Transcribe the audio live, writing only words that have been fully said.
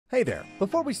Hey there!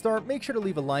 Before we start, make sure to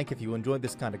leave a like if you enjoyed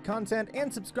this kind of content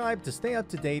and subscribe to stay up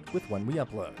to date with when we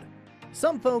upload.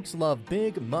 Some folks love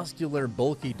big, muscular,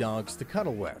 bulky dogs to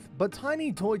cuddle with, but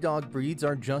tiny toy dog breeds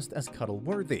are just as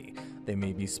cuddle-worthy. They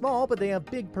may be small, but they have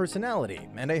big personality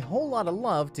and a whole lot of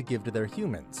love to give to their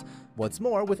humans. What's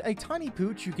more, with a tiny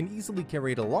pooch, you can easily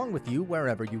carry it along with you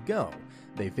wherever you go.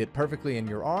 They fit perfectly in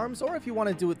your arms, or if you want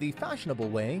to do it the fashionable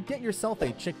way, get yourself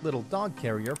a chic little dog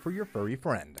carrier for your furry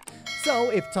friend.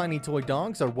 So, if tiny toy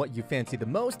dogs are what you fancy the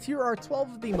most, here are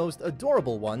 12 of the most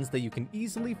adorable ones that you can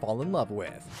easily fall in love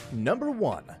with. Number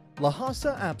 1.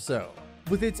 Lhasa Apso.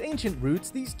 With its ancient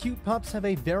roots, these cute pups have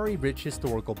a very rich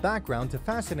historical background to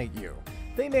fascinate you.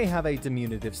 They may have a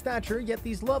diminutive stature, yet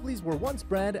these lovelies were once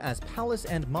bred as palace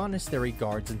and monastery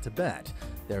guards in Tibet.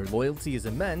 Their loyalty is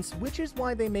immense, which is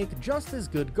why they make just as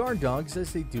good guard dogs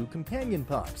as they do companion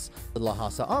pups. The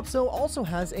Lhasa Apso also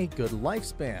has a good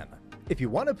lifespan. If you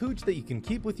want a pooch that you can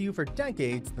keep with you for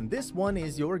decades, then this one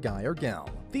is your guy or gal.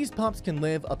 These pups can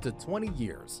live up to 20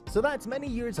 years, so that's many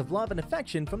years of love and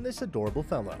affection from this adorable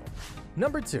fellow.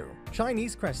 Number 2.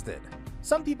 Chinese Crested.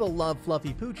 Some people love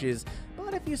fluffy pooches,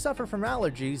 but if you suffer from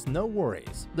allergies, no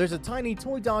worries. There's a tiny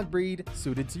toy dog breed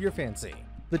suited to your fancy.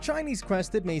 The Chinese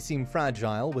Crested may seem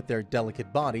fragile with their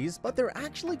delicate bodies, but they're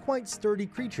actually quite sturdy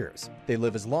creatures. They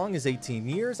live as long as 18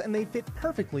 years and they fit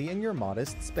perfectly in your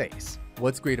modest space.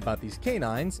 What's great about these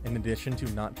canines, in addition to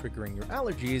not triggering your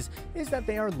allergies, is that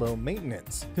they are low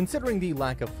maintenance. Considering the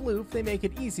lack of floof, they make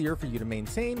it easier for you to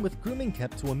maintain with grooming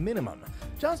kept to a minimum.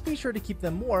 Just be sure to keep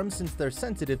them warm since they're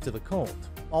sensitive to the cold.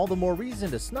 All the more reason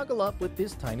to snuggle up with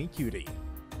this tiny cutie.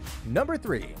 Number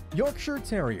 3. Yorkshire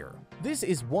Terrier. This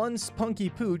is one spunky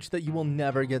pooch that you will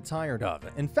never get tired of.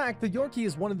 In fact, the Yorkie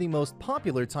is one of the most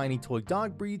popular tiny toy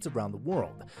dog breeds around the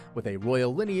world. With a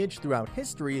royal lineage throughout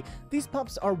history, these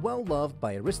pups are well loved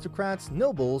by aristocrats,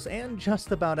 nobles, and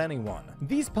just about anyone.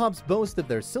 These pups boast of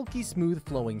their silky smooth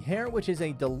flowing hair, which is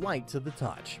a delight to the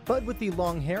touch. But with the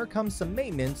long hair comes some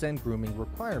maintenance and grooming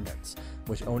requirements,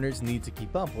 which owners need to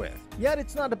keep up with. Yet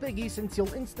it's not a biggie since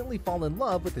you'll instantly fall in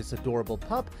love with this adorable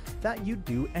pup that you'd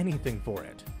do anything for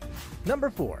it. Number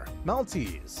 4.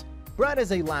 Maltese. Bred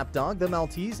as a lapdog, the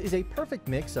Maltese is a perfect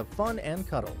mix of fun and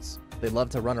cuddles. They love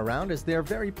to run around as they're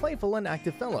very playful and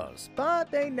active fellows, but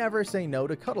they never say no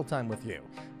to cuddle time with you.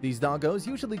 These doggos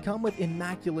usually come with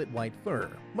immaculate white fur,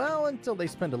 well, until they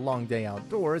spend a long day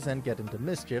outdoors and get into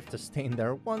mischief to stain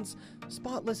their once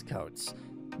spotless coats.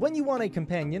 When you want a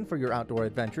companion for your outdoor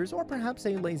adventures or perhaps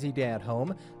a lazy day at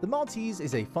home, the Maltese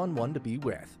is a fun one to be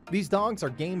with. These dogs are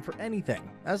game for anything,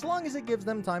 as long as it gives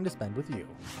them time to spend with you.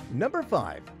 Number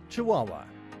 5. Chihuahua.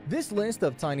 This list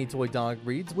of tiny toy dog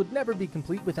breeds would never be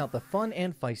complete without the fun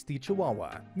and feisty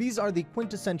Chihuahua. These are the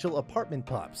quintessential apartment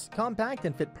pups, compact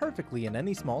and fit perfectly in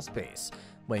any small space.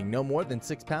 Weighing no more than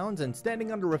 6 pounds and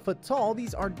standing under a foot tall,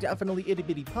 these are definitely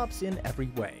itty-bitty pups in every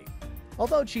way.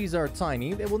 Although Chis are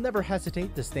tiny, they will never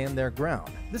hesitate to stand their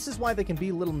ground. This is why they can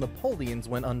be little Napoleons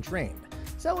when untrained.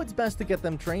 So it's best to get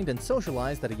them trained and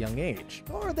socialized at a young age,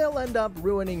 or they'll end up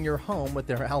ruining your home with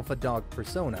their alpha dog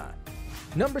persona.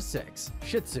 Number 6.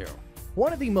 Shih Tzu.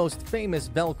 One of the most famous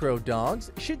Velcro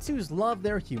dogs, Shih Tzus love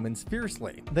their humans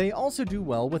fiercely. They also do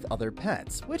well with other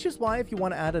pets, which is why if you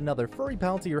want to add another furry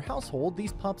pal to your household,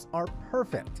 these pups are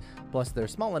perfect. Plus, they're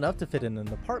small enough to fit in an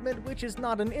apartment, which is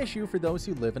not an issue for those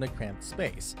who live in a cramped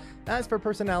space. As for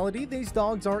personality, these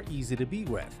dogs are easy to be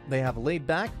with. They have a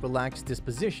laid-back, relaxed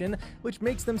disposition, which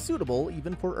makes them suitable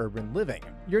even for urban living.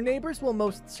 Your neighbors will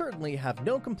most certainly have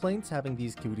no complaints having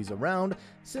these cuties around,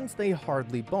 since they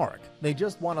hardly bark. They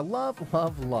just want to love,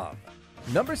 love, love.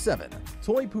 Number 7.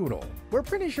 Toy Poodle. We're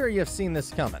pretty sure you've seen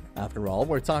this coming. After all,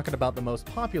 we're talking about the most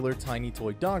popular tiny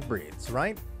toy dog breeds,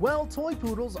 right? Well, toy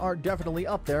poodles are definitely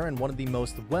up there and one of the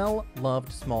most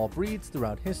well-loved small breeds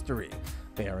throughout history.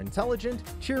 They are intelligent,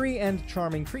 cheery, and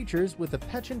charming creatures with a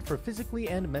penchant for physically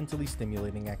and mentally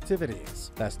stimulating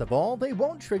activities. Best of all, they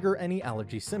won't trigger any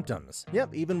allergy symptoms.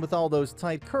 Yep, even with all those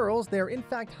tight curls, they're in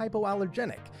fact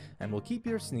hypoallergenic and will keep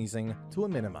your sneezing to a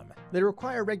minimum. They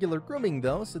require regular grooming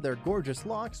though, so their gorgeous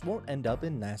locks won't end up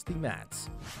in nasty mats.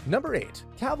 Number 8.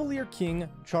 Cavalier King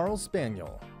Charles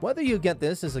Spaniel. Whether you get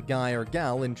this as a guy or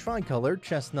gal in tricolor,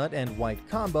 chestnut, and white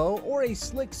combo, or a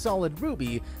slick solid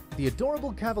ruby, the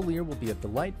adorable Cavalier will be a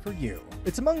delight for you.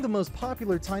 It's among the most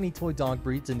popular tiny toy dog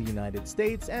breeds in the United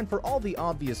States, and for all the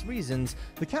obvious reasons,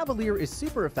 the Cavalier is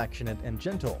super affectionate and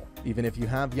gentle. Even if you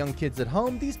have young kids at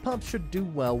home, these pups should do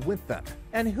well with them.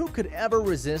 And who could ever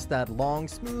resist that long,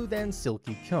 smooth, and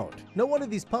silky coat? No one of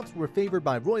these pups were favored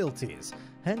by royalties,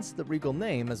 hence the regal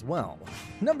name as well.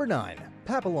 Number 9.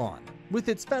 Papillon. With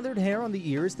its feathered hair on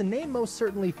the ears, the name most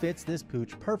certainly fits this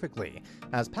pooch perfectly,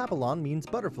 as Papillon means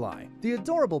butterfly. The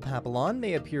adorable Papillon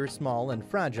may appear small and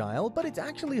fragile, but it's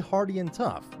actually hardy and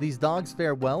tough. These dogs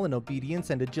fare well in obedience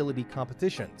and agility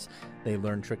competitions. They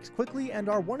learn tricks quickly and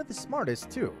are one of the smartest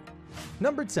too.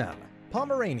 Number 10.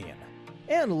 Pomeranian.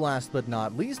 And last but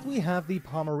not least, we have the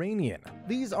Pomeranian.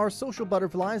 These are social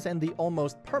butterflies, and the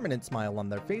almost permanent smile on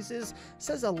their faces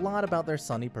says a lot about their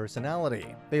sunny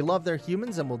personality. They love their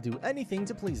humans and will do anything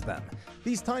to please them.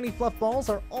 These tiny fluff balls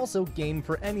are also game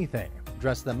for anything.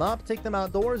 Dress them up, take them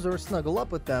outdoors, or snuggle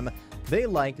up with them. They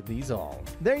like these all.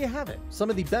 There you have it, some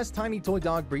of the best tiny toy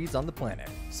dog breeds on the planet.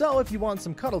 So if you want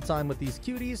some cuddle time with these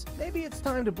cuties, maybe it's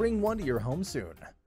time to bring one to your home soon.